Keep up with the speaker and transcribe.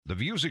The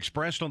views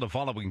expressed on the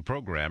following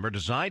program are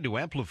designed to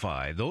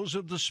amplify those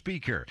of the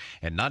speaker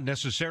and not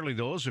necessarily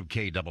those of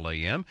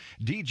KAAM,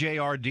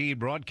 DJRD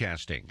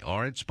Broadcasting,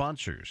 or its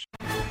sponsors.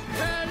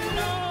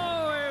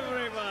 Hello,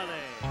 everybody.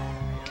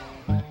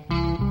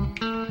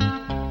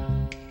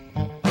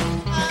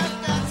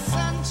 I've got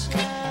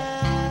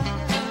sunshine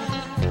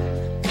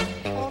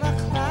on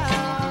a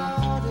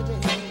cloudy day.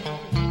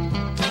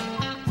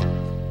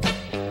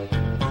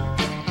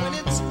 When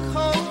it's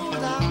cold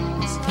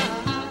outside,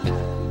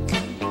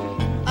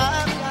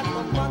 I've got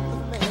the month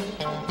of May.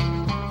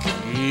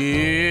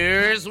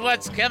 Here's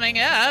what's coming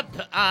up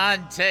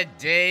on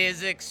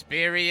today's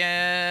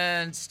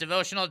experience.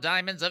 Devotional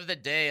Diamonds of the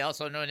Day,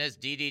 also known as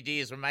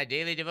DDDs, where my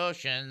daily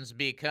devotions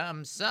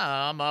become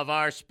some of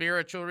our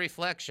spiritual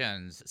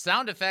reflections.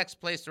 Sound effects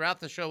placed throughout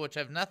the show which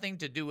have nothing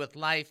to do with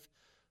life,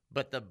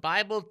 but the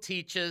Bible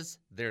teaches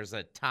there's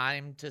a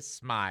time to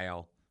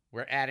smile.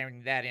 We're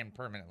adding that in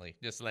permanently,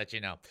 just to let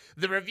you know.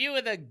 The review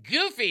of the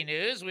goofy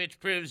news, which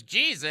proves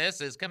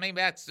Jesus is coming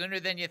back sooner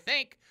than you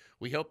think.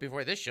 We hope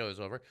before this show is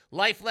over.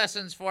 Life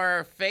lessons for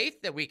our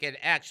faith that we can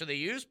actually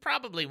use.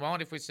 Probably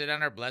won't if we sit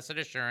on our blessed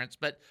assurance,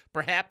 but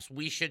perhaps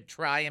we should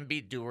try and be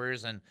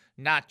doers and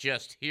not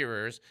just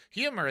hearers.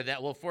 Humor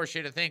that will force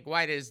you to think,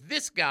 why does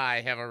this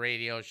guy have a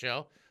radio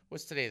show?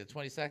 What's today, the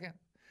 22nd?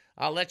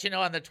 I'll let you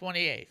know on the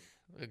 28th.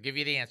 I'll give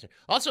you the answer.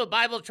 Also,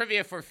 Bible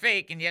trivia for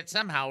fake and yet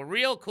somehow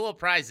real cool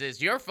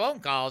prizes, your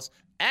phone calls,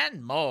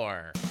 and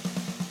more.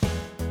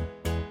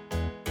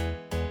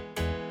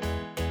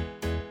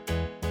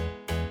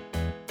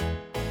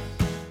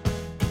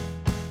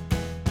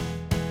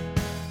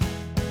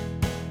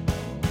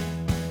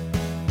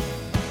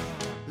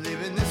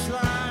 Living this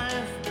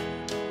life,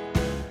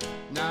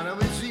 not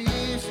always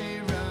easy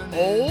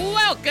running.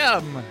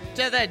 Welcome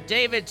to the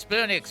David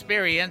Spoon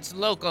Experience,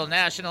 local,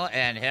 national,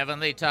 and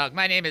heavenly talk.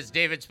 My name is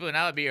David Spoon.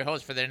 I'll be your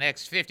host for the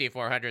next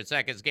 5,400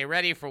 seconds. Get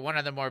ready for one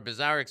of the more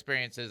bizarre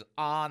experiences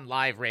on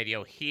live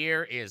radio.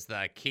 Here is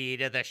the key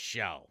to the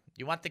show.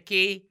 You want the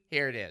key?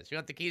 Here it is. You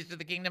want the keys to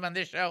the kingdom on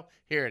this show?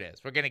 Here it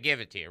is. We're going to give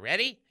it to you.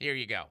 Ready? Here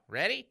you go.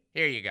 Ready?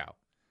 Here you go.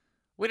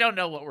 We don't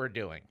know what we're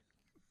doing.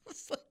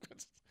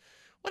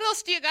 What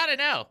else do you got to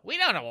know? We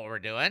don't know what we're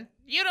doing.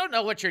 You don't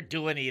know what you're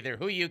doing either.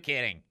 Who are you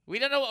kidding? We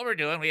don't know what we're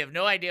doing. We have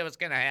no idea what's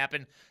going to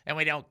happen, and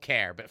we don't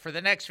care. But for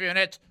the next few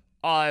minutes,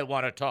 I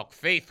want to talk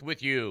faith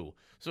with you.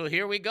 So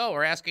here we go.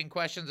 We're asking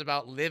questions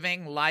about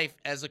living life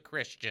as a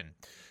Christian.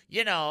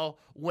 You know,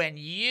 when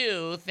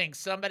you think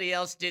somebody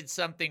else did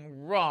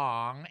something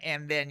wrong,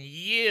 and then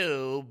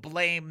you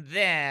blame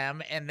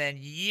them, and then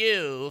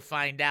you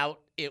find out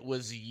it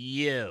was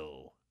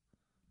you.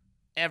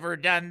 Ever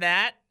done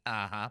that?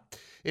 Uh-huh.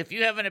 If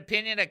you have an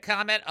opinion, a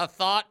comment, a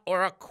thought,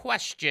 or a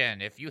question,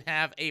 if you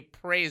have a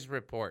praise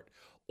report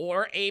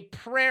or a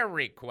prayer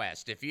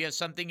request, if you have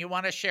something you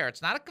want to share,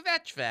 it's not a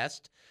kvetch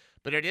fest,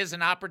 but it is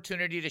an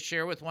opportunity to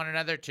share with one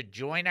another, to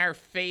join our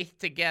faith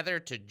together,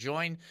 to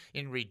join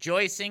in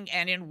rejoicing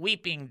and in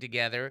weeping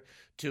together,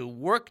 to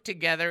work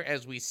together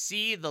as we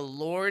see the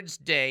Lord's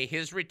day,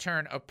 his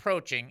return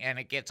approaching, and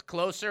it gets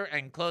closer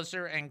and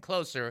closer and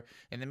closer.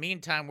 In the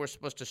meantime, we're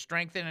supposed to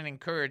strengthen and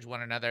encourage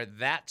one another.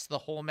 That's the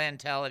whole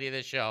mentality of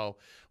the show.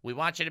 We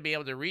want you to be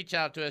able to reach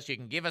out to us. You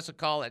can give us a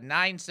call at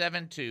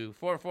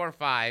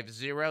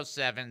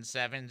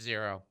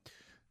 972-445-0770.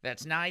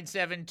 That's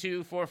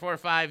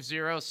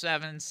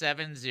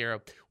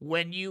 972-445-0770.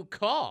 When you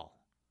call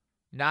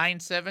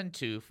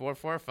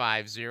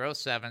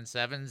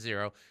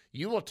 972-445-0770,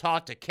 you will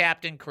talk to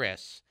Captain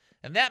Chris.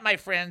 And that, my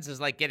friends,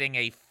 is like getting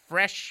a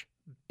fresh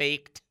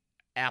baked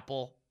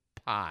apple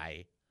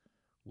pie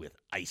with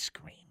ice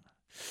cream.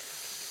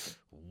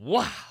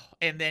 Wow.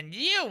 And then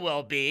you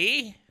will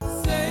be...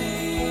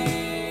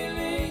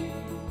 Sailing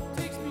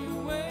takes me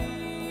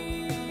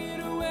away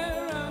to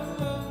where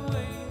I'm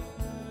away.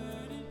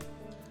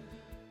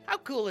 How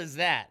cool is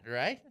that,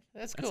 right?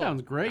 That's cool. That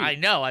sounds great. I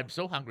know. I'm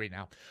so hungry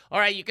now. All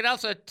right. You can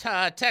also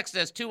text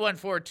us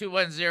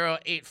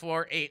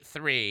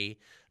 214-210-8483.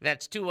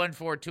 That's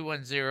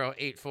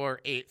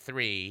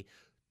 214-210-8483.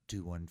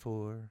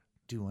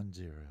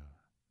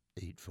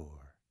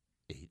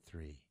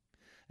 214-210-8483.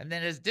 And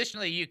then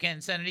additionally, you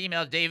can send an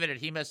email,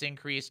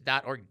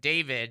 david@hemustincrease.org.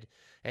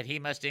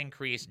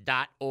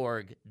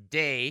 David@hemustincrease.org.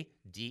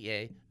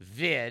 David,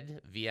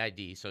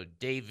 V-I-D. So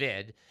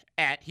David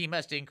at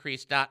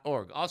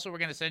hemustincrease.org. Also, we're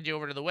going to send you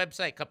over to the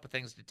website. A couple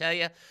things to tell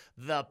you.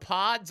 The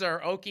pods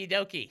are okie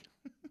dokie.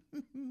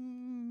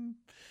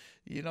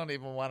 You don't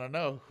even want to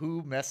know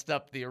who messed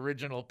up the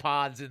original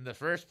pods in the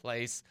first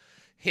place.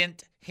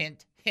 Hint,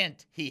 hint,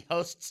 hint. He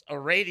hosts a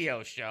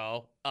radio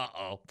show.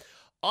 Uh-oh.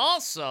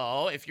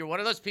 Also, if you're one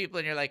of those people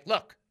and you're like,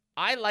 look,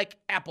 I like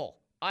Apple.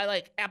 I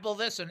like Apple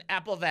this and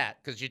Apple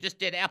that, because you just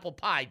did apple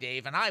pie,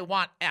 Dave, and I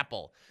want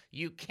Apple.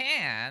 You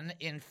can,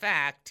 in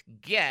fact,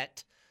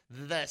 get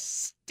the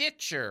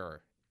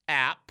Stitcher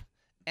app,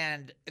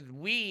 and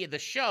the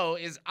show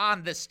is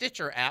on the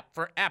Stitcher app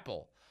for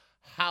Apple.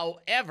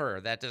 However,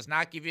 that does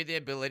not give you the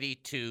ability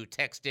to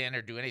text in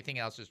or do anything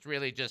else. It's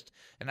really just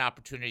an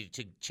opportunity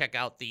to check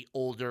out the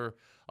older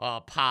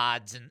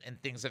pods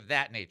and things of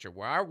that nature.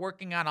 We are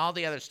working on all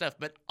the other stuff,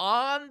 but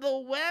on the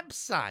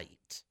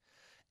website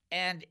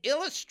and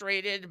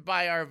illustrated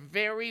by our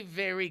very,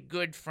 very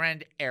good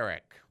friend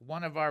Eric,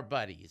 one of our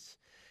buddies.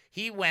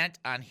 He went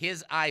on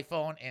his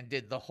iPhone and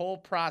did the whole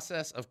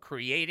process of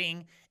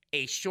creating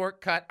a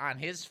shortcut on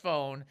his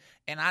phone.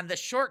 And on the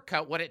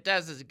shortcut, what it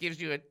does is it gives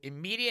you an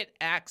immediate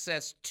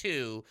access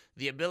to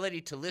the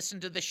ability to listen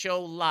to the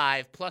show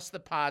live, plus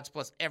the pods,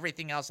 plus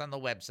everything else on the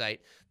website.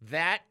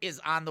 That is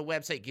on the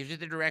website, gives you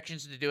the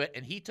directions to do it.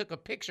 And he took a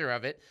picture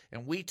of it,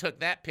 and we took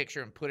that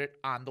picture and put it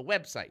on the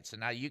website. So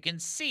now you can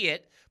see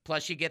it,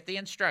 plus you get the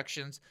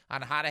instructions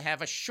on how to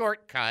have a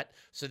shortcut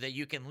so that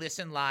you can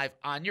listen live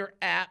on your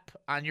app,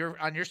 on your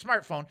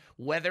smartphone,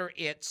 whether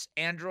it's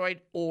Android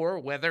or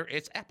whether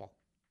it's Apple.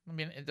 I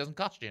mean, it doesn't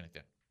cost you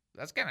anything.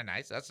 That's kind of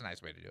nice. That's a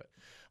nice way to do it.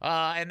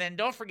 And then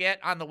don't forget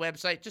on the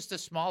website, just a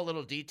small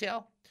little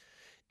detail.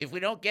 If we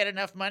don't get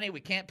enough money,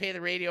 we can't pay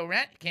the radio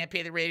rent. Can't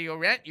pay the radio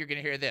rent, you're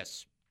going to hear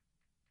this.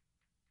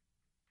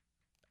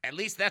 At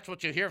least that's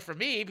what you'll hear from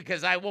me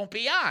because I won't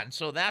be on.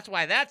 So that's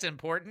why that's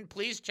important.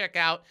 Please check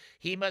out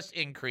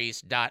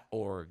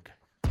hemustincrease.org.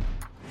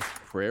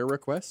 Prayer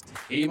request?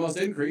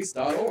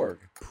 hemustincrease.org.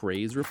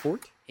 Praise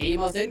report?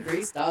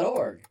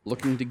 hemustincrease.org.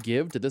 Looking to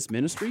give to this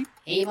ministry?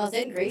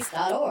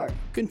 hemustincrease.org.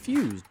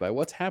 Confused by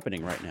what's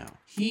happening right now?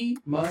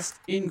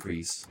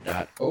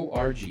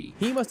 hemustincrease.org.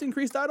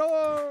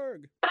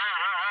 Hemustincrease.org!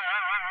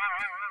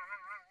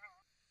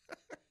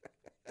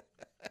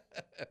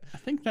 I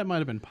think that might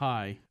have been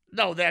pie.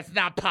 No, that's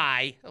not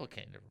pie.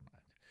 Okay, never mind.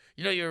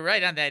 You know, you were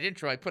right on that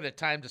intro. I put a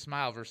time to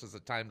smile versus a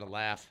time to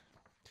laugh.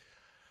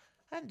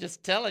 I'm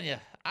just telling you,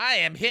 I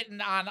am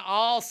hitting on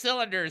all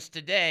cylinders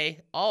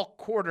today, all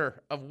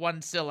quarter of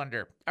one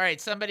cylinder. All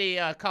right, somebody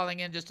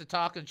calling in just to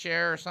talk and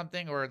share or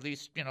something, or at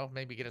least,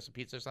 maybe get us a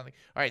pizza or something.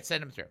 All right,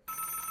 send them through.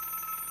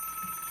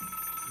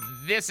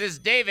 This is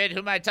David. Who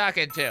am I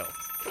talking to?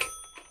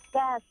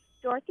 Yes,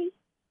 Dorothy.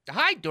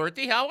 Hi,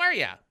 Dorothy. How are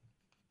you?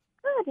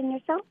 Good, and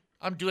yourself?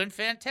 I'm doing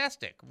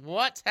fantastic.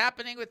 What's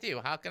happening with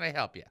you? How can I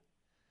help you?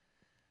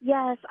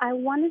 Yes, I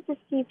wanted to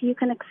see if you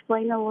can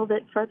explain a little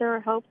bit further or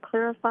help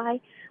clarify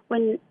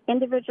when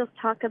individuals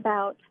talk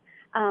about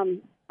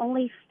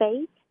only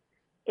faith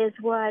is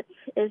what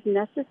is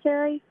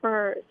necessary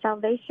for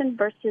salvation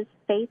versus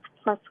faith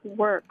plus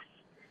works.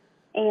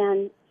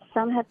 And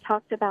some have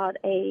talked about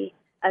a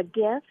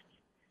gift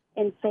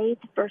in faith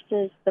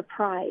versus the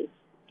prize.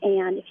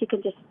 And if you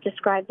can just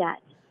describe that.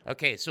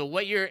 Okay, so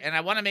and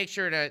I want to make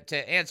sure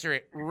to answer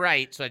it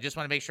right, so I just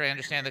want to make sure I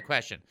understand the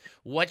question.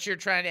 What you're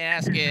trying to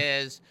ask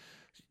is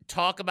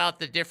talk about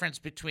the difference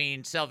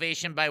between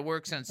salvation by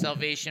works and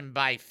salvation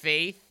by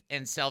faith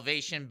and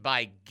salvation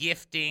by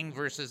gifting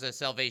versus a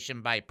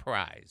salvation by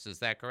prize. Is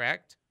that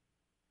correct?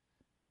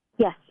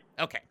 Yes.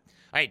 Okay.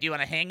 All right, do you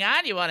want to hang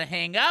on? You want to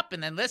hang up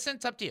and then listen?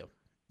 It's up to you.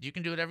 You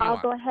can do whatever you I'll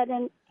want. go ahead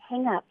and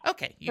hang up.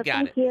 Okay, you So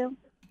got it. Thank you.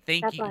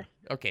 Thank God you. bless.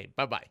 Okay,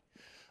 bye-bye.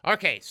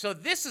 Okay, so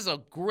this is a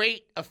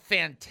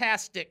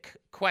fantastic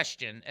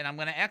question, and I'm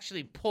going to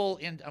actually pull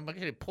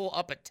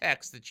up a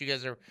text that you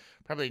guys are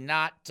probably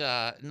not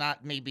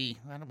maybe,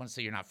 I don't want to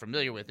say you're not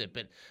familiar with it,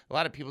 but a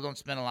lot of people don't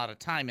spend a lot of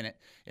time in it,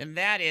 and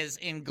that is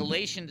in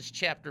Galatians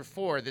chapter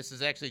 4. This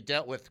is actually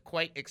dealt with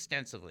quite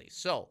extensively.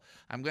 So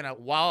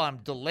while I'm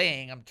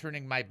delaying, I'm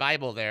turning my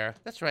Bible there.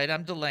 That's right,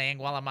 I'm delaying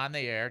while I'm on the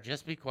air.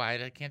 Just be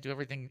quiet. I can't do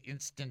everything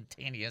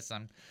instantaneous.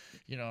 I'm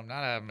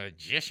not a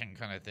magician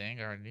kind of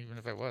thing, or even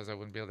if I was, I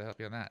wouldn't be able to help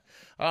you on that.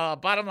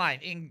 Bottom line,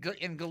 in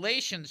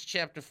Galatians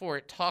chapter 4,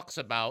 it talks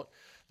about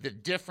the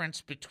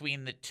difference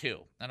between the two.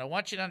 And I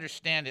want you to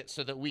understand it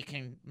so that we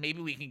can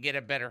get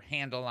a better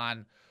handle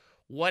on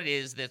what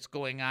is that's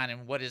going on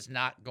and what is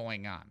not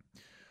going on.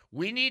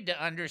 We need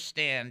to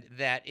understand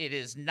that it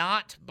is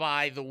not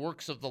by the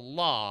works of the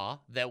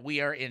law that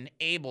we are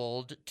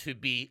enabled to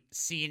be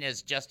seen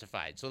as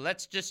justified. So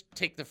let's just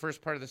take the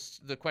first part of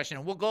the question,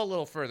 and we'll go a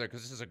little further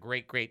because this is a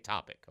great, great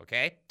topic,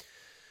 okay?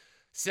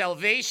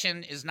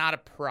 Salvation is not a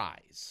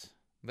prize.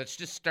 Let's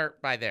just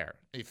start by there.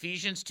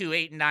 Ephesians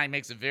 2:8-9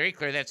 makes it very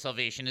clear that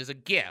salvation is a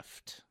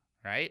gift,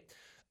 right?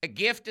 A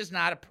gift is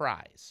not a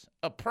prize.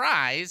 A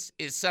prize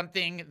is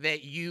something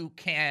that you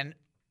can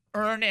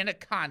earn in a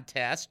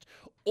contest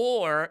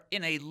or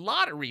in a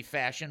lottery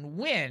fashion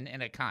win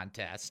in a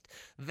contest.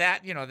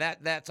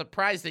 That's a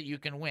prize that you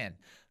can win.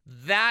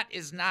 That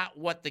is not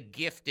what the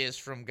gift is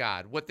from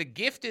God. What the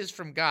gift is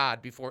from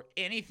God before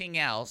anything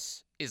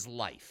else is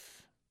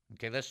life.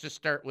 Okay, let's just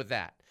start with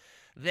that.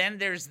 Then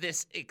there's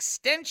this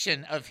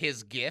extension of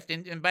his gift.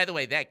 And by the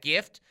way, that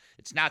gift,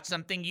 it's not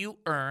something you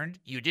earned.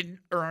 You didn't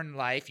earn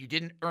life. You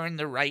didn't earn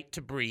the right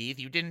to breathe.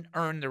 You didn't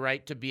earn the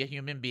right to be a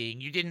human being.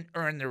 You didn't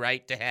earn the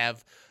right to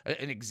have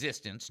an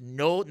existence.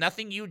 No,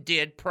 nothing you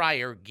did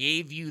prior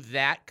gave you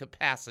that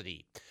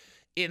capacity.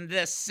 In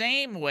the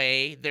same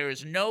way, there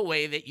is no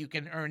way that you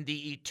can earn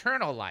the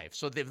eternal life.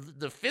 So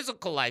the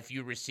physical life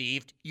you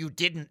received, you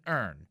didn't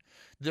earn.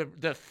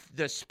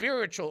 The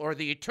spiritual or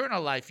the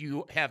eternal life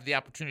you have the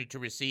opportunity to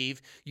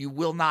receive, you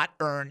will not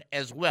earn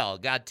as well.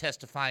 God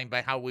testifying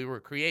by how we were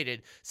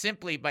created,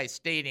 simply by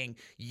stating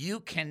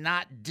you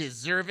cannot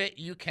deserve it,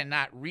 you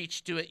cannot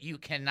reach to it, you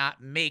cannot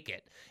make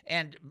it,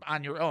 and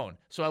on your own.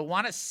 So I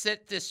want to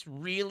set this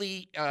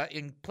really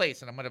in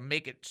place, and I'm going to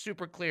make it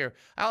super clear.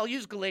 I'll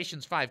use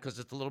Galatians 5 because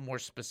it's a little more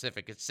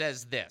specific. It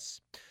says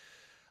this.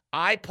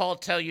 I, Paul,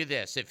 tell you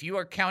this, if you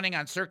are counting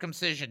on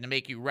circumcision to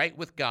make you right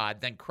with God,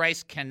 then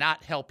Christ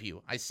cannot help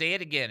you. I say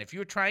it again, if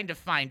you're trying to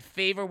find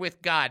favor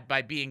with God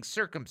by being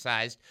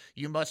circumcised,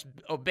 you must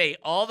obey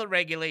all the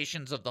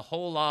regulations of the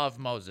whole law of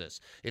Moses.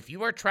 If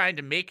you are trying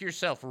to make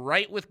yourself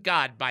right with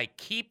God by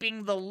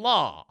keeping the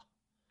law,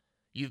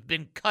 you've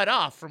been cut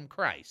off from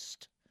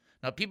Christ.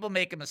 Now, people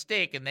make a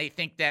mistake, and they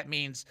think that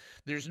means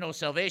there's no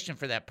salvation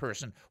for that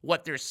person.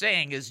 What they're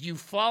saying is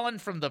you've fallen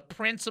from the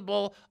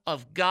principle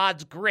of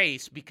God's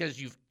grace because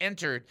you've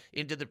entered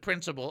into the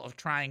principle of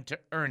trying to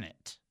earn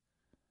it.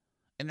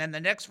 And then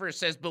the next verse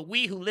says, but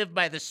we who live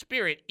by the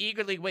Spirit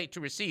eagerly wait to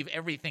receive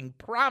everything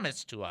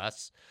promised to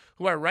us,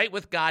 who are right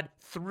with God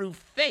through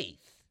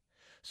faith.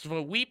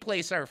 So we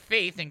place our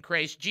faith in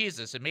Christ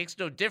Jesus. It makes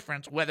no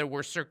difference whether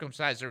we're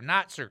circumcised or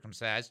not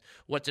circumcised.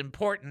 What's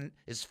important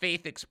is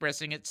faith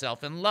expressing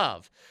itself in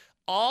love.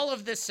 All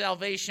of this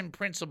salvation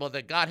principle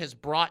that God has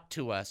brought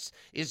to us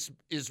is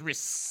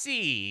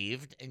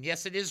received, and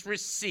yes, it is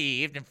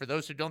received, and for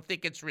those who don't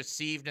think it's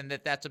received and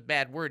that that's a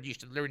bad word, you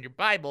should learn your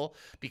Bible,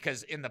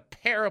 because in the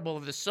parable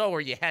of the sower,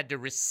 you had to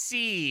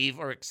receive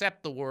or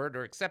accept the word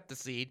or accept the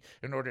seed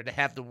in order to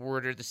have the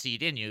word or the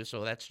seed in you,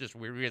 so that's just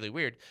really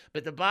weird.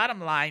 But the bottom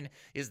line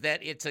is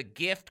that it's a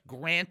gift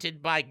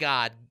granted by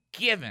God,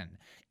 given,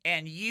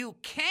 and you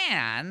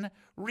can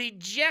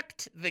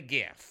reject the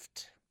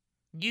gift.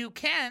 You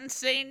can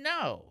say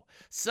no.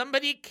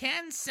 Somebody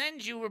can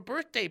send you a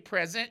birthday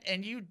present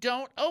and you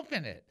don't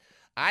open it.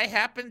 I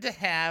happen to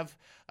have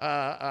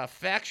a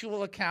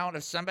factual account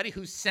of somebody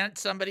who sent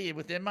somebody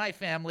within my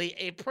family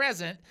a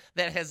present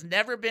that has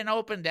never been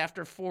opened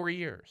after 4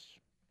 years.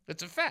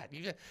 It's a fact.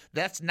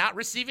 That's not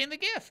receiving the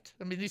gift.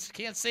 I mean, you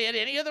can't say it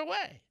any other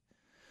way.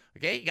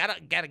 Okay, you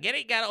gotta get it,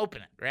 you gotta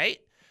open it, right?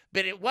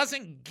 But it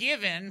wasn't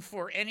given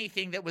for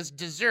anything that was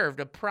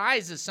deserved. A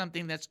prize is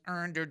something that's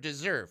earned or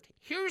deserved.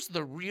 Here's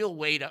the real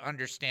way to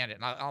understand it.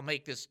 And I'll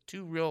make this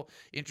two real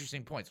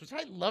interesting points, which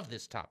I love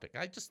this topic.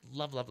 I just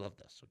love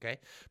this, okay?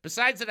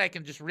 Besides that, I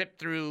can just rip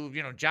through,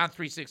 John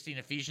 3:16,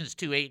 Ephesians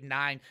 2:8 and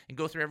 9, and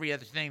go through every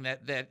other thing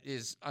that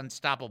is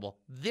unstoppable.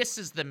 This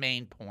is the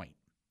main point.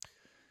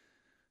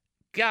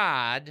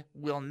 God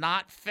will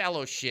not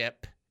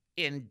fellowship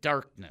in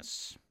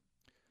darkness.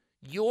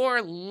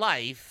 Your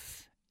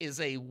life is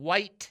a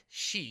white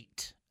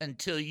sheet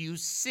until you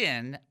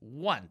sin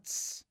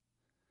once.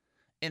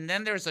 And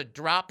then there's a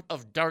drop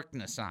of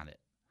darkness on it.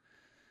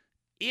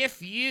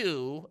 If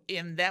you,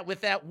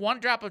 with that one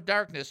drop of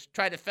darkness,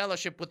 try to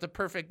fellowship with the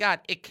perfect God,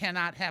 it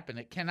cannot happen.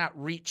 It cannot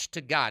reach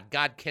to God.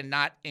 God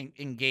cannot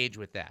engage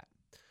with that.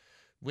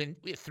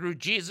 Through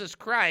Jesus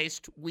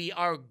Christ, we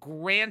are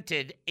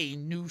granted a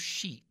new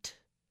sheet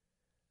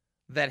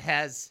that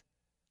has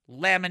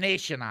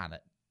lamination on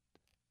it.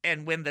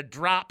 And when the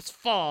drops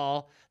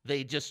fall,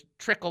 they just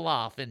trickle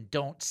off and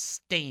don't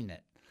stain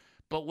it.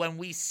 But when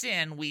we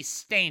sin, we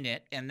stain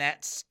it, and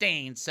that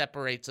stain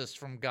separates us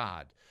from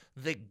God.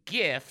 The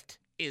gift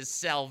is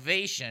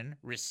salvation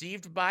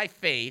received by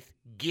faith,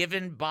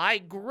 given by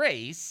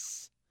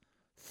grace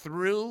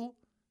through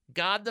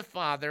God the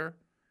Father,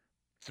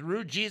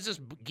 through Jesus,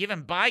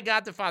 given by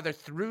God the Father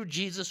through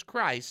Jesus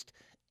Christ,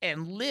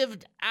 and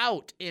lived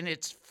out in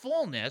its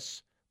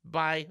fullness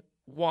by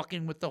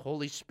walking with the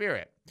Holy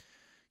Spirit.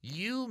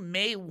 You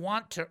may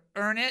want to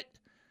earn it,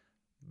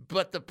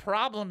 but the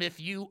problem if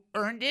you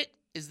earned it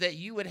is that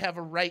you would have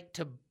a right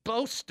to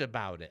boast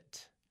about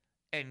it.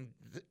 And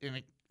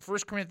in 1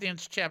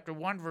 Corinthians chapter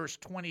 1, verse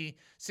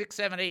 26,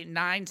 7, 8, and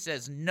 9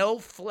 says, no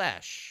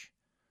flesh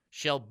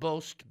shall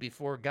boast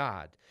before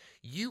God.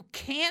 You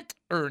can't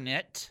earn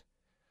it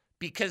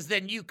because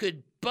then you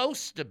could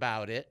boast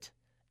about it,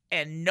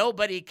 and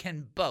nobody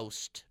can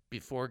boast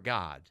before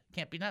God.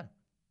 Can't be done.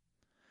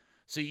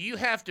 So you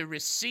have to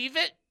receive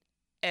it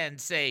and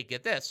say,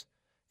 get this,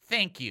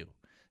 thank you.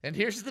 And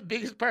here's the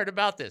biggest part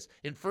about this.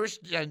 In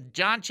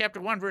John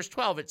chapter 1, verse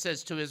 12, it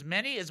says, to as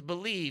many as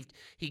believed,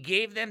 he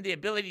gave them the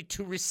ability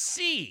to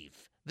receive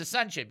the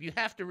sonship. You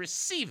have to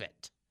receive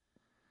it.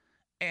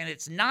 And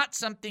it's not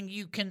something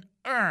you can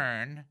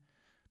earn,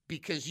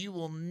 because you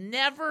will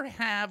never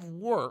have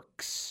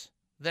works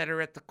that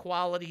are at the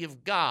quality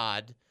of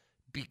God,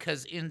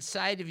 because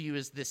inside of you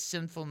is this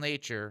sinful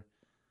nature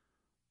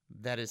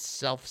that is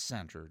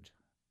self-centered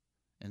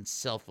and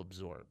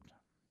self-absorbed.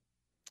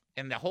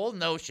 And the whole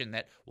notion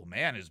that, well,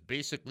 man is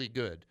basically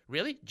good.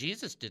 Really?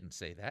 Jesus didn't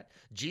say that.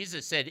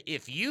 Jesus said,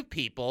 if you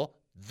people,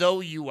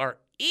 though you are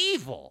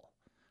evil,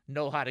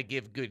 know how to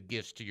give good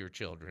gifts to your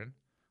children,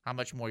 how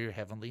much more your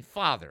heavenly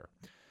Father.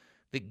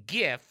 The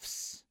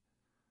gifts,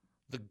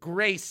 the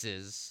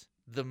graces,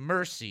 the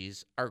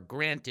mercies are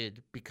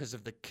granted because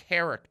of the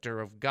character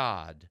of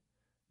God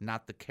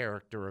not the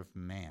character of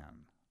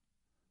man.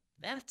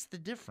 That's the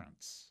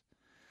difference.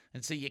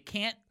 And so you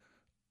can't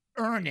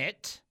earn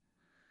it.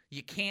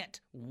 You can't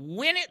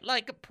win it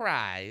like a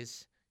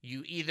prize.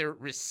 You either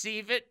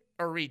receive it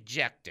or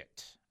reject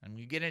it. And when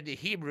you get into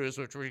Hebrews,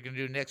 which we're going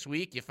to do next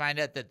week, you find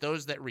out that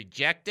those that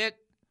reject it,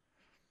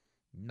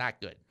 not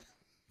good.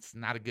 It's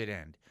not a good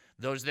end.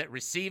 Those that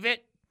receive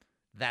it,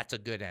 that's a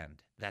good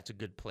end. That's a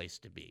good place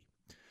to be.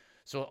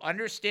 So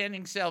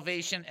understanding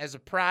salvation as a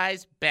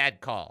prize,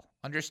 bad call.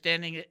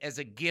 Understanding it as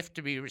a gift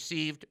to be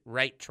received,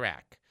 right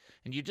track.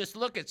 And you just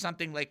look at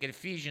something like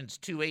Ephesians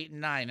 2, 8,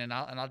 and 9, and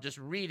I'll just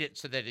read it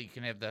so that you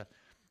can have the,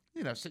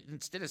 so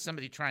instead of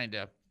somebody trying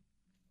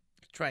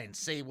and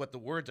say what the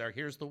words are,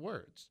 here's the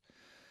words.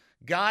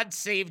 God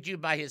saved you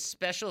by his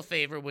special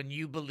favor when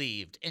you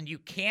believed, and you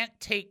can't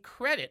take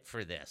credit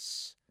for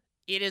this.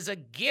 It is a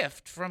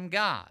gift from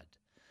God.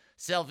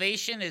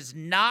 Salvation is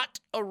not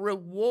a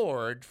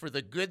reward for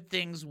the good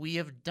things we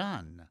have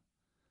done,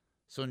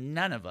 so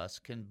none of us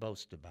can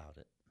boast about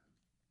it.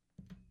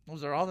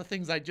 Those are all the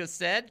things I just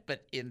said,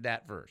 but in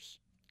that verse.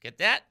 Get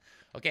that?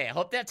 Okay, I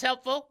hope that's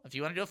helpful. If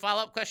you want to do a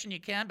follow-up question, you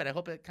can, but I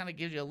hope it kind of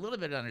gives you a little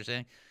bit of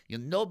understanding.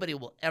 Nobody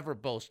will ever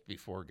boast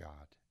before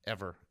God.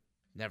 Ever.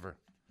 Never.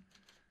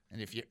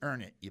 And if you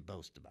earn it, you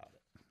boast about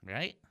it,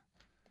 right?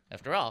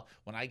 After all,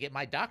 when I get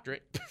my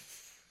doctorate,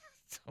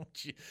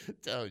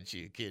 don't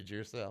you kid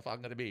yourself.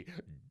 I'm going to be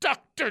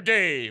Dr.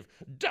 Dave,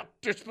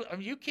 Dr. Are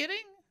you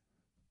kidding?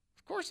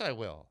 Of course I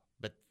will.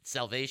 But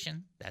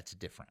salvation, that's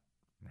different,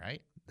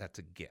 right? That's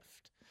a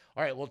gift.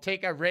 All right, we'll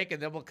take our break,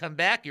 and then we'll come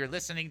back. You're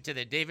listening to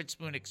the David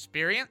Spoon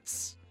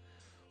Experience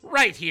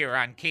right here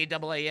on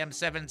KAAM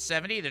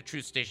 770, the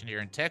truth station here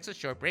in Texas.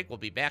 Short break. We'll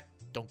be back.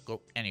 Don't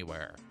go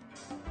anywhere.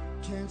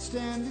 Can't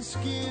stand the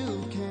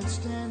skill, can't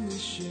stand the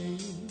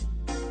shame.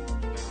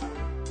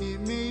 It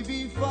may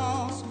be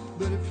false,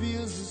 but it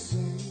feels the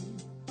same.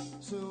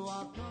 So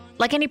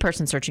Like any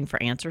person searching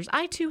for answers,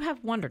 I too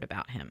have wondered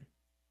about him.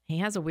 He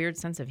has a weird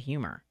sense of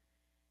humor.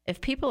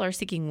 If people are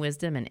seeking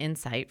wisdom and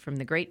insight from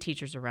the great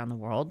teachers around the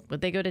world, would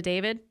they go to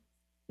David?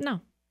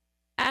 No,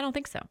 I don't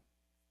think so.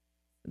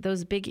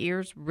 Those big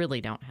ears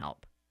really don't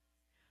help.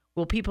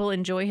 Will people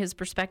enjoy his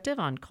perspective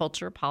on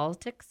culture,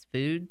 politics,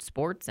 food,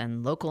 sports,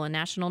 and local and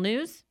national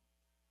news?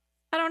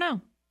 I don't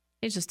know.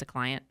 He's just a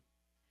client.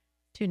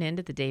 Tune in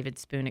to the David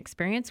Spoon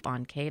Experience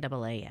on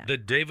KAAM. The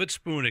David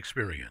Spoon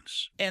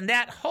Experience. And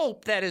that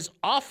hope that is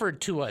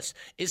offered to us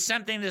is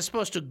something that's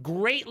supposed to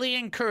greatly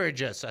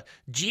encourage us.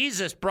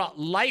 Jesus brought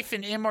life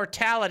and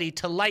immortality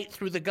to light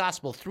through the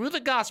gospel. Through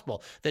the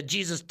gospel, that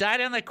Jesus died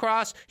on the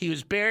cross, he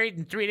was buried,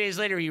 and 3 days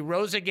later he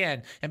rose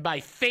again. And by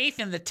faith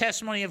in the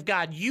testimony of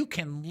God, you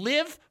can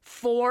live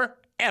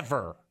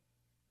forever.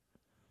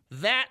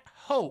 That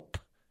hope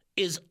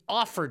is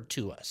offered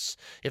to us.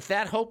 If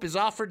that hope is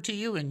offered to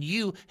you and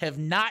you have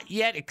not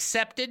yet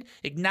accepted,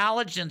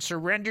 acknowledged, and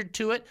surrendered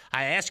to it,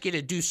 I ask you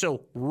to do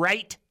so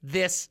right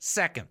this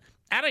second.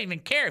 I don't even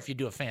care if you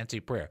do a fancy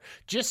prayer.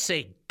 Just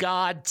say,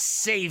 God,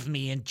 save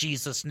me in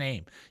Jesus'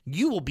 name.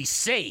 You will be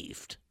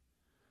saved.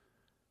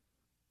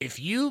 If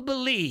you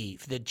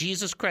believe that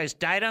Jesus Christ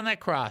died on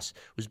that cross,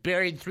 was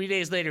buried, 3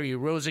 days later he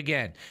rose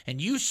again, and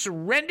you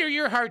surrender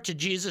your heart to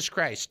Jesus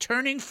Christ,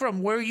 turning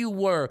from where you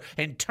were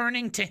and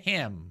turning to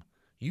him,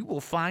 you will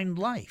find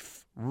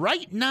life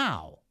right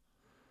now.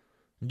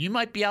 You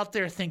might be out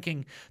there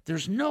thinking,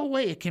 there's no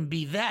way it can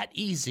be that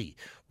easy.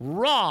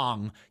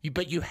 Wrong,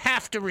 but you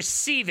have to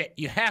receive it.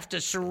 You have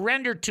to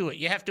surrender to it.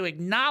 You have to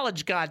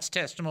acknowledge God's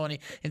testimony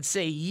and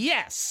say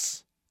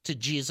yes to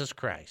Jesus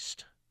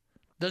Christ.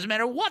 Doesn't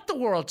matter what the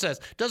world says.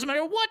 Doesn't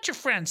matter what your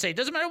friends say.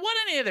 Doesn't matter what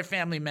any other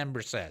family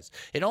member says.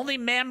 It only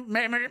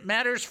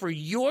matters for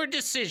your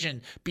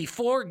decision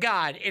before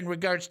God in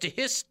regards to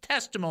his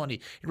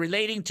testimony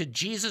relating to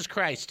Jesus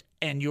Christ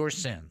and your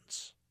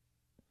sins.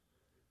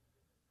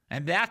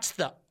 And that's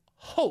the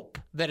hope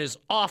that is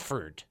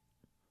offered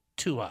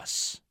to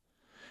us.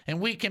 And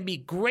we can be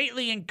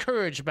greatly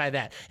encouraged by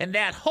that. And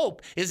that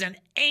hope is an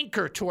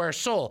anchor to our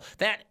soul.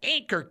 That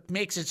anchor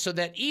makes it so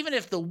that even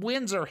if the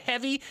winds are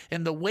heavy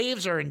and the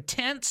waves are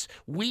intense,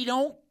 we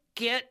don't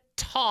get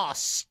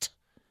tossed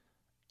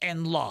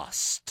and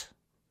lost.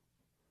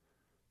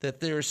 That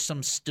there is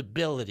some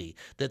stability,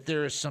 that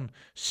there is some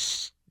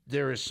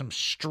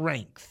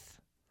strength.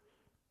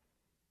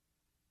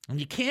 And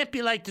you can't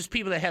be like those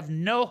people that have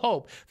no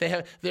hope.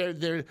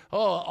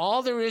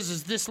 All there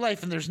is this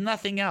life and there's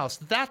nothing else.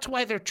 That's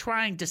why they're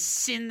trying to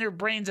sin their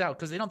brains out,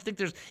 because they don't think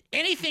there's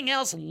anything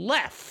else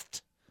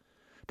left.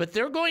 But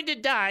they're going to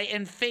die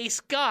and face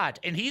God,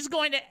 and he's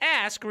going to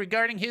ask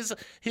regarding his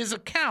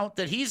account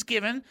that he's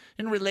given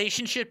in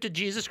relationship to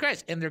Jesus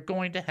Christ, and they're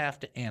going to have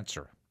to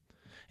answer.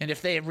 And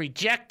if they have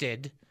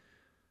rejected,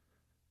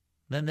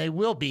 then they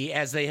will be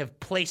as they have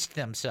placed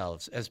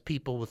themselves as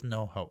people with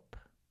no hope.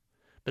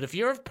 But if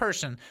you're a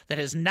person that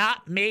has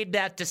not made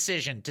that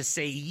decision to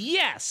say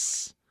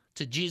yes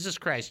to Jesus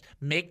Christ,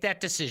 make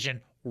that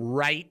decision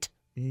right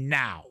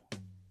now.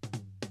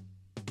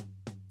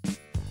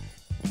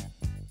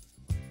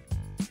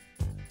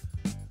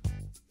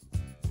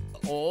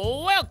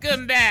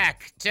 Welcome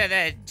back to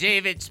the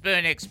David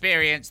Spoon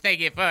Experience.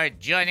 Thank you for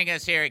joining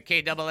us here at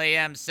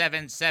KAAM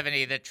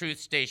 770, the truth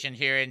station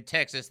here in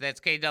Texas. That's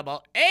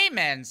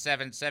KAAM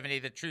 770,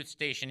 the truth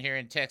station here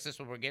in Texas,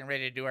 where we're getting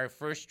ready to do our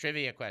first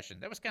trivia question.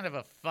 That was kind of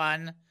a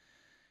fun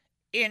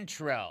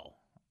intro.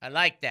 I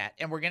like that.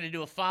 And we're going to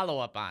do a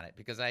follow-up on it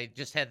because I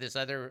just had this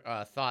other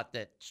thought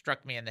that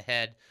struck me in the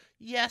head.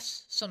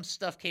 Yes, some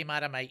stuff came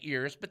out of my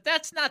ears, but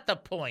that's not the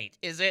point,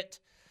 is it?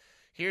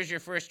 Here's your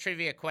first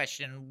trivia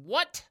question.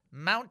 What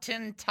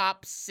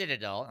mountaintop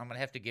citadel, I'm going to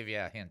have to give you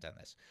a hint on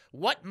this.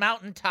 What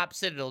mountaintop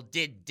citadel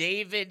did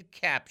David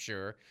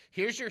capture?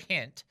 Here's your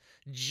hint.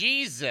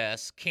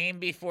 Jesus came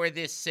before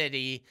this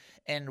city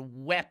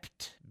and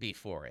wept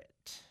before it.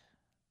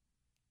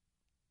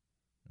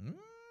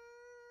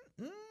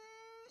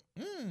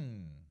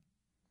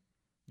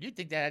 You'd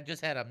think that I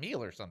just had a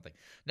meal or something.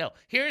 No,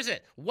 here's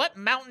it. What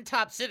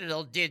mountaintop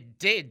citadel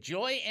did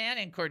Joy Ann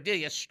and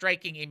Cordelia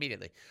striking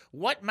immediately?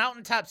 What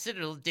mountaintop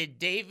citadel did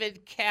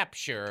David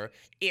capture?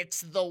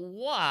 It's the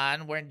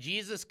one when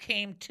Jesus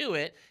came to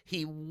it,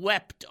 he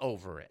wept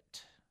over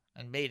it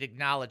and made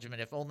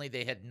acknowledgement. If only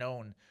they had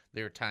known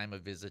their time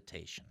of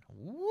visitation.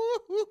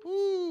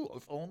 Woo-hoo-hoo.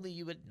 If only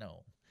you had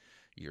known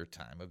your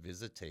time of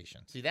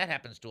visitation. See, that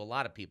happens to a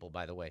lot of people,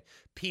 by the way.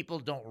 People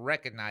don't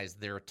recognize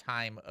their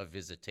time of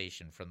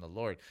visitation from the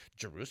Lord.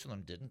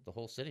 Jerusalem didn't. The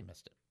whole city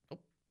missed it.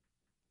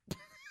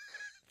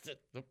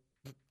 Oh.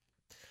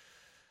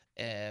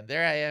 And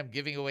there I am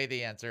giving away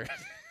the answer.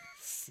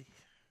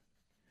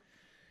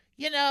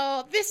 You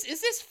know, is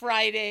this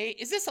Friday?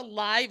 Is this a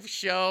live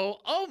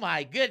show? Oh,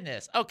 my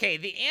goodness. Okay,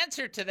 the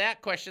answer to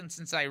that question,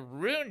 since I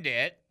ruined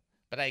it,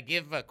 but I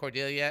give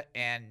Cordelia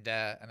and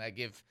I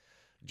give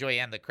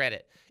Joyanne the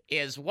credit,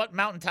 is what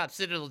mountaintop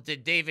citadel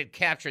did David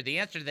capture? The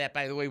answer to that,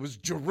 by the way, was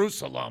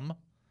Jerusalem.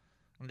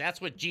 And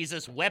that's what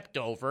Jesus wept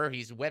over.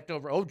 He's wept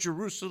over, oh,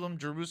 Jerusalem,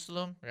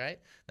 Jerusalem, right?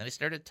 Then he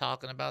started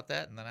talking about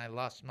that, and then I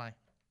lost my...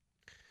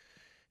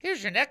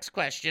 Here's your next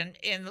question.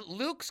 In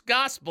Luke's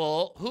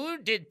gospel, who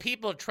did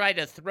people try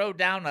to throw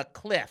down a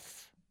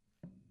cliff?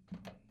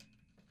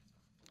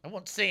 I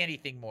won't say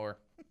anything more.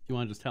 You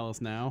want to just tell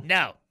us now?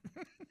 No.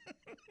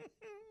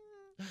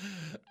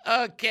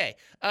 Okay.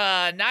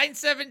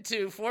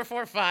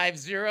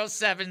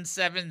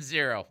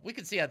 972-445-0770. We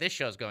can see how this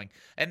show's going.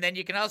 And then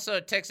you can also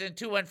text in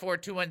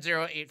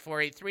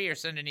 214-210-8483 or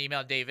send an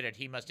email,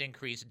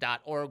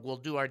 david@hemustincrease.org. We'll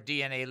do our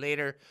DNA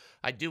later.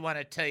 I do want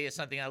to tell you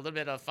something, a little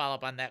bit of a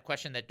follow-up on that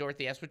question that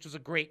Dorothy asked, which was a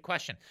great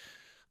question.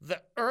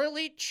 The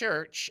early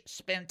church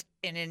spent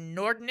an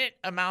inordinate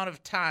amount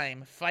of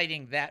time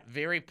fighting that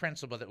very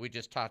principle that we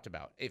just talked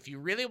about. If you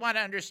really want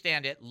to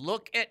understand it,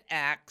 look at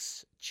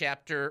Acts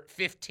chapter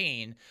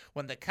 15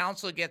 when the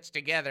council gets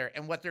together,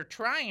 and what they're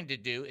trying to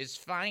do is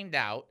find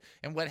out,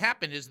 and what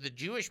happened is the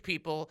Jewish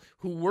people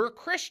who were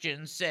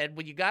Christians said,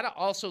 well, you got to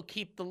also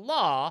keep the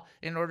law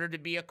in order to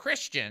be a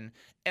Christian.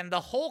 And the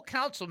whole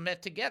council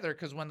met together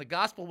because when the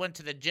gospel went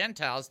to the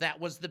Gentiles, that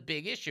was the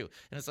big issue.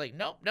 And it's like,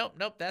 nope,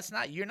 that's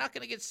not, you're not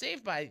going to get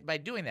saved by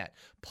doing that.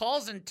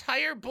 Paul's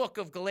entire book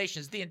of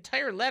Galatians, the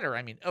entire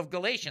letter, of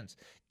Galatians,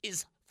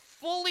 is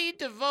fully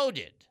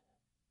devoted,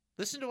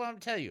 listen to what I'm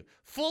telling you,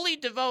 fully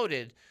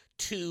devoted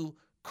to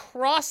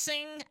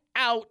crossing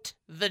out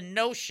the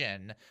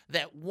notion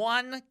that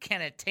one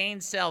can attain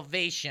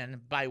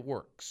salvation by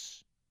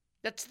works.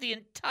 That's the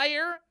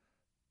entire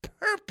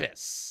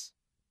purpose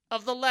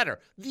of the letter.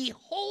 The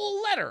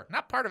whole letter,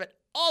 not part of it,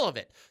 all of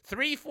it.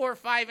 3, 4,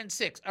 5, and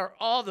 6 are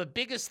all the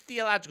biggest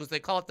theologicals. They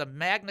call it the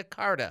Magna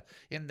Carta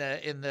in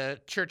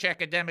the church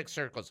academic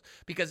circles,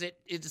 because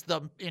it's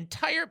the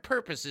entire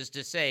purpose is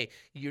to say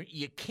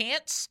you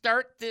can't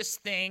start this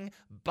thing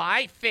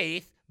by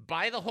faith,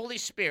 by the Holy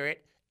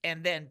Spirit,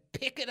 and then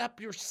pick it up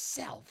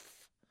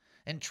yourself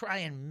and try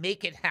and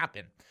make it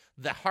happen.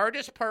 The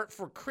hardest part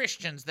for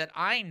Christians that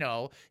I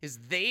know is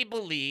they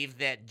believe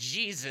that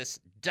Jesus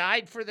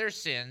died for their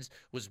sins,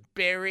 was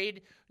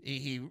buried,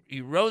 he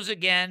rose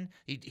again,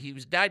 he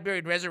was died,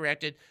 buried,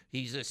 resurrected,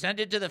 he's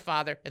ascended to the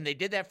Father, and they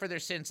did that for their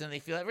sins, and they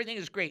feel everything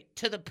is great,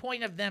 to the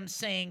point of them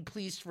saying,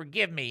 please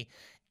forgive me.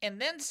 And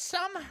then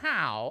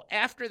somehow,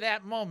 after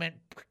that moment,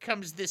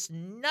 comes this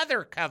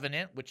another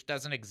covenant, which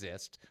doesn't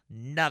exist,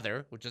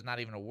 another, which is not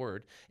even a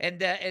word, and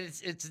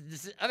it's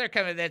this other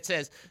covenant that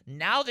says,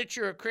 now that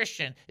you're a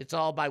Christian, it's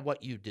all by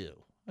what you do.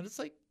 And it's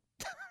like,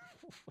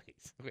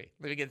 wait,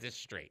 let me get this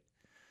straight.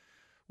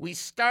 We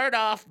start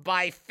off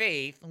by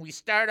faith, and we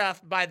start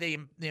off by the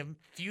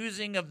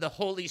infusing of the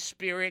Holy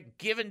Spirit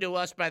given to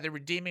us by the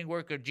redeeming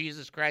work of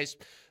Jesus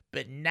Christ,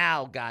 but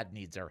now God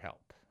needs our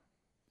help.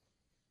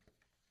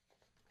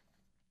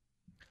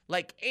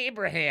 Like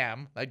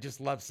Abraham, I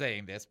just love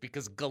saying this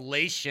because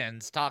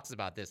Galatians talks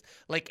about this,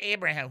 like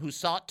Abraham who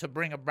sought to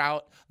bring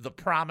about the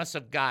promise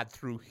of God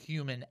through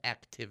human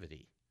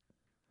activity.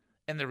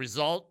 And the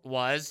result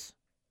was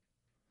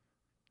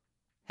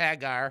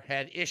Hagar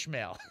had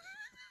Ishmael.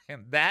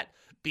 And that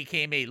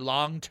became a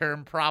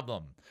long-term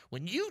problem.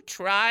 When you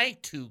try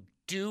to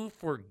do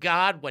for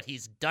God what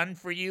he's done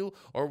for you,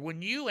 or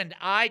when you and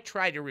I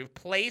try to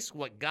replace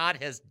what God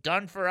has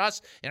done for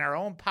us in our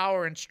own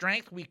power and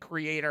strength, we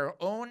create our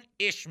own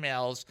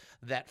Ishmaels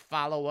that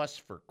follow us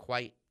for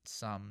quite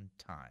some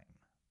time.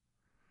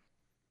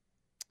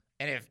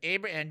 And if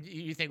Abraham, and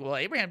you think, well,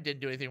 Abraham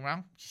didn't do anything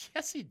wrong.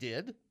 Yes, he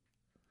did.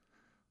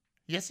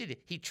 Yes, he did.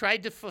 He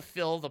tried to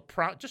fulfill the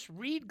just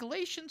read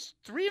Galatians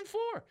 3 and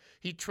 4.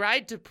 He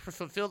tried to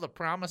fulfill the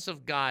promise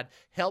of God,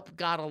 help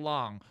God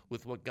along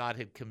with what God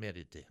had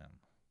committed to him.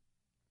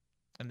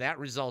 And that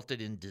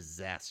resulted in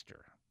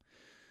disaster.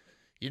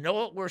 You know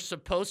what we're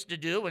supposed to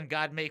do when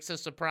God makes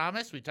us a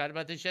promise? We talked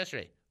about this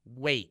yesterday.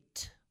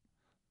 Wait.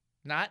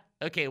 Not,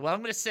 okay, well, I'm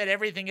going to set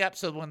everything up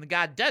so when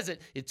God does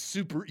it, it's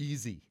super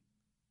easy.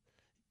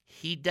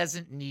 He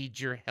doesn't need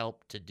your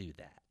help to do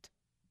that.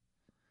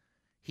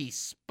 He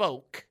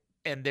spoke,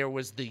 and there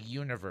was the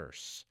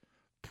universe.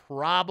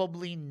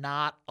 Probably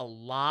not a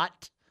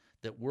lot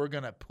that we're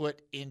going to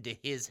put into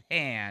his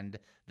hand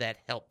that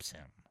helps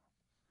him.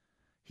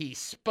 He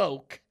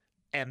spoke,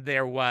 and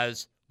there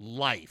was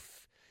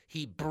life.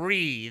 He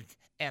breathed,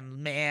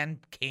 and man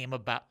came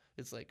about.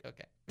 It's like,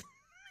 okay,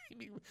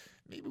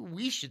 maybe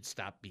we should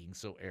stop being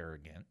so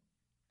arrogant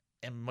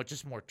and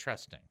just more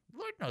trusting. The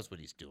Lord knows what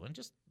he's doing.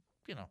 Just,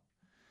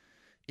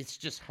 it's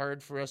just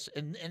hard for us.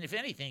 And if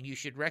anything, you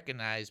should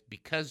recognize,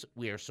 because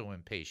we are so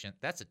impatient,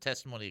 that's a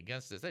testimony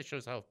against us. That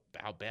shows how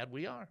bad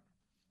we are.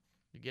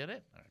 You get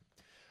it? All right.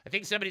 I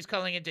think somebody's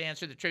calling in to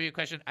answer the trivia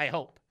question. I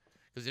hope.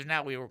 Because if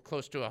not, we were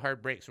close to a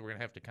hard break, so we're going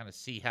to have to kind of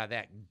see how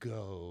that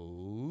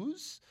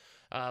goes.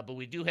 But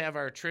we do have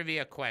our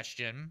trivia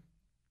question.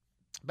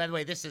 By the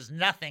way, this is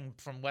nothing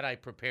from what I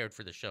prepared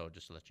for the show,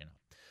 just to let you know.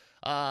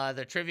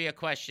 The trivia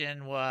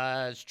question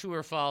was true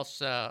or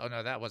false. Oh,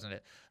 no, that wasn't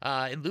it.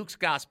 In Luke's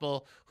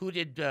gospel, who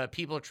did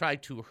people try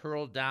to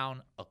hurl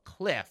down a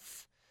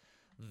cliff?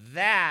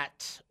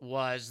 That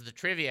was the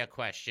trivia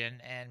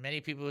question, and many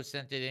people who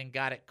sent it in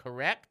got it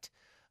correct.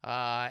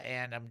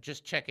 And I'm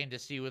just checking to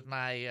see with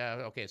my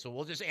okay, so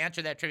we'll just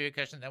answer that trivia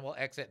question, then we'll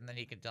exit, and then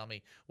he can tell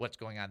me what's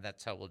going on.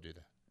 That's how we'll do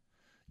that.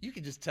 You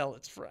can just tell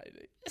it's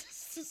Friday.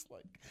 It's just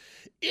like,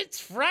 it's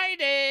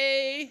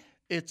Friday.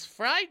 It's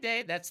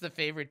Friday. That's the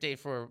favorite day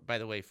by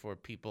the way, for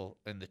people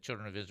and the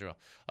children of Israel,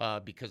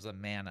 because of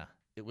manna.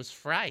 It was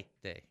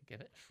Friday.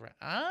 Get it?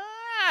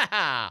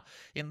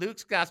 In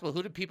Luke's gospel,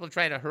 who did people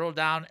try to hurl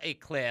down a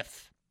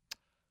cliff?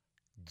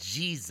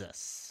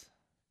 Jesus.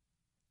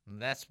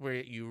 And that's where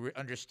you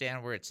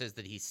understand where it says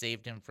that he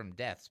saved him from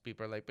death.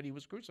 People are like, but he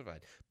was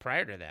crucified.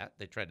 Prior to that,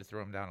 they tried to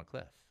throw him down a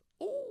cliff.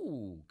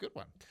 Ooh, good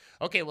one.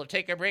 Okay, we'll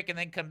take a break and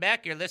then come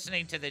back. You're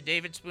listening to the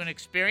David Spoon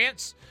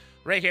Experience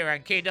right here on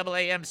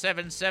KAAM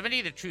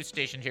 770, the truth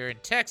station here in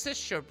Texas.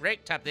 Short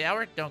break, top of the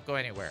hour. Don't go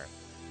anywhere.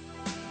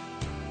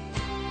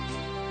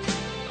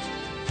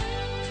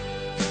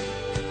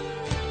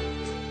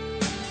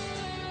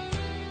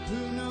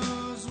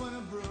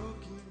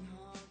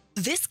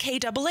 This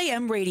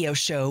KAAM radio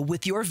show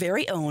with your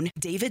very own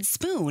David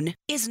Spoon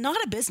is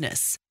not a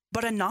business,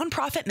 but a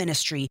nonprofit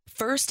ministry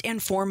first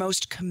and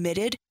foremost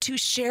committed to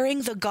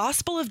sharing the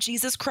gospel of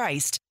Jesus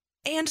Christ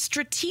and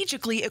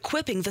strategically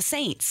equipping the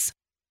saints.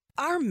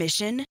 Our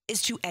mission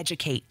is to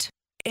educate,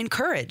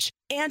 encourage,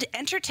 and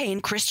entertain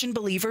Christian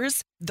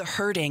believers, the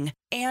hurting,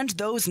 and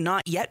those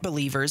not yet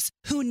believers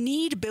who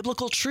need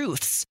biblical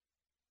truths.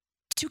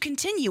 To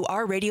continue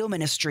our radio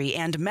ministry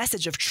and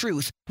message of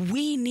truth,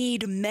 we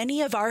need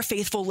many of our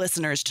faithful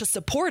listeners to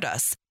support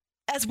us,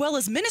 as well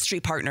as ministry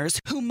partners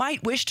who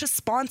might wish to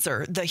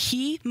sponsor the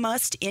He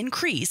Must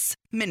Increase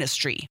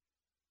ministry.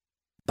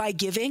 By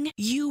giving,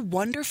 you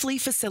wonderfully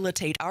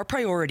facilitate our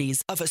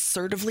priorities of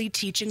assertively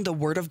teaching the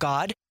Word of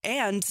God,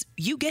 and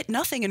you get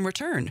nothing in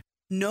return.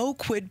 No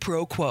quid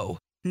pro quo.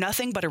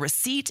 Nothing but a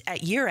receipt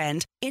at year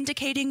end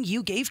indicating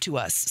you gave to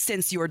us,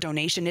 since your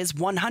donation is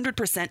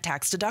 100%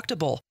 tax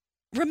deductible.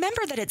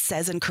 Remember that it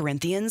says in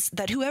Corinthians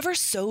that whoever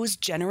sows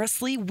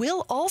generously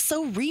will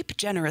also reap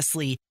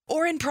generously,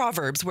 or in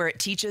Proverbs where it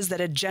teaches that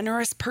a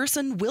generous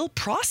person will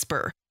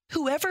prosper.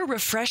 Whoever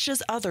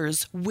refreshes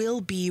others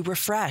will be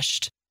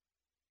refreshed.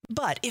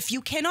 But if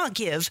you cannot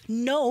give,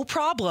 no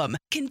problem.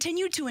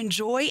 Continue to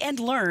enjoy and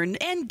learn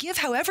and give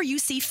however you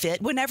see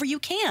fit whenever you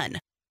can.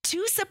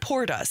 To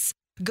support us,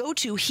 go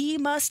to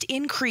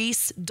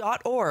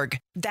hemustincrease.org.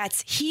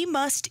 That's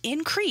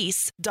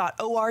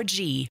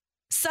hemustincrease.org.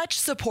 Such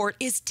support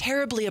is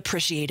terribly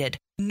appreciated,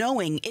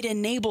 knowing it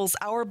enables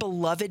our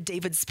beloved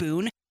David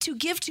Spoon to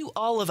give to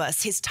all of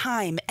us his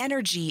time,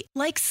 energy,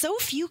 like so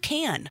few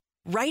can.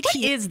 Right What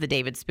here is the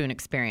David Spoon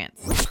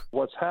Experience?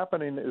 What's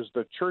happening is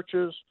the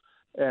churches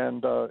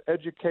and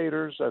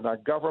educators and our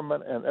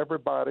government and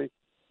everybody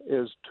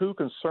is too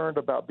concerned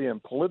about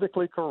being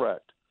politically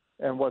correct.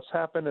 And what's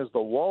happened is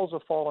the walls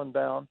have fallen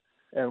down,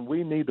 and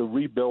we need to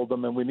rebuild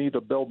them, and we need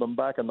to build them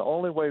back. And the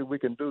only way we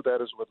can do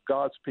that is with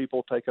God's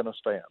people taking a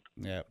stand.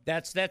 Yeah,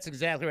 that's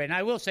exactly right. And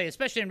I will say,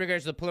 especially in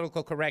regards to the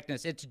political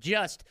correctness, it's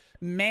just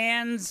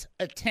man's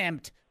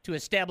attempt to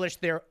establish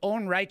their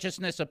own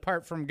righteousness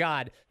apart from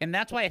God. And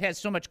that's why it has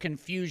so much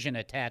confusion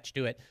attached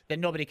to it that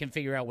nobody can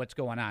figure out what's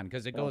going on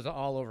because it goes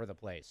all over the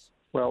place.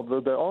 Well,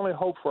 the only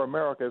hope for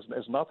America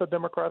is not the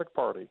Democratic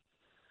Party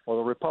or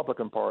the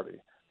Republican Party.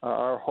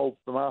 My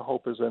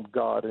hope is in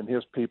God and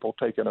his people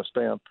taking a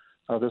stand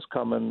this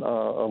coming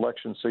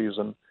election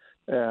season.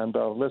 And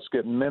let's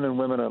get men and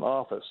women in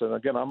office. And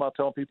again, I'm not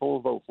telling people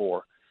to vote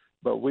for,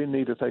 but we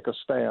need to take a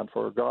stand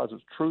for God's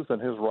truth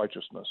and his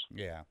righteousness.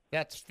 Yeah,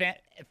 that's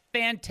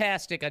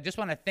fantastic. I just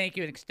want to thank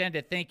you and extend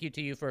a thank you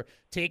to you for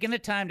taking the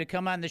time to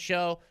come on the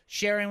show,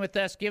 sharing with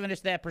us, giving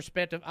us that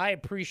perspective. I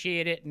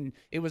appreciate it, and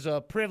it was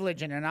a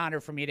privilege and an honor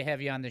for me to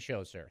have you on the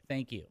show, sir.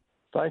 Thank you.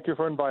 Thank you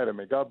for inviting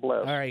me. God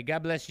bless. All right,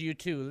 God bless you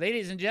too.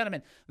 Ladies and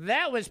gentlemen,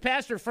 that was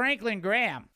Pastor Franklin Graham.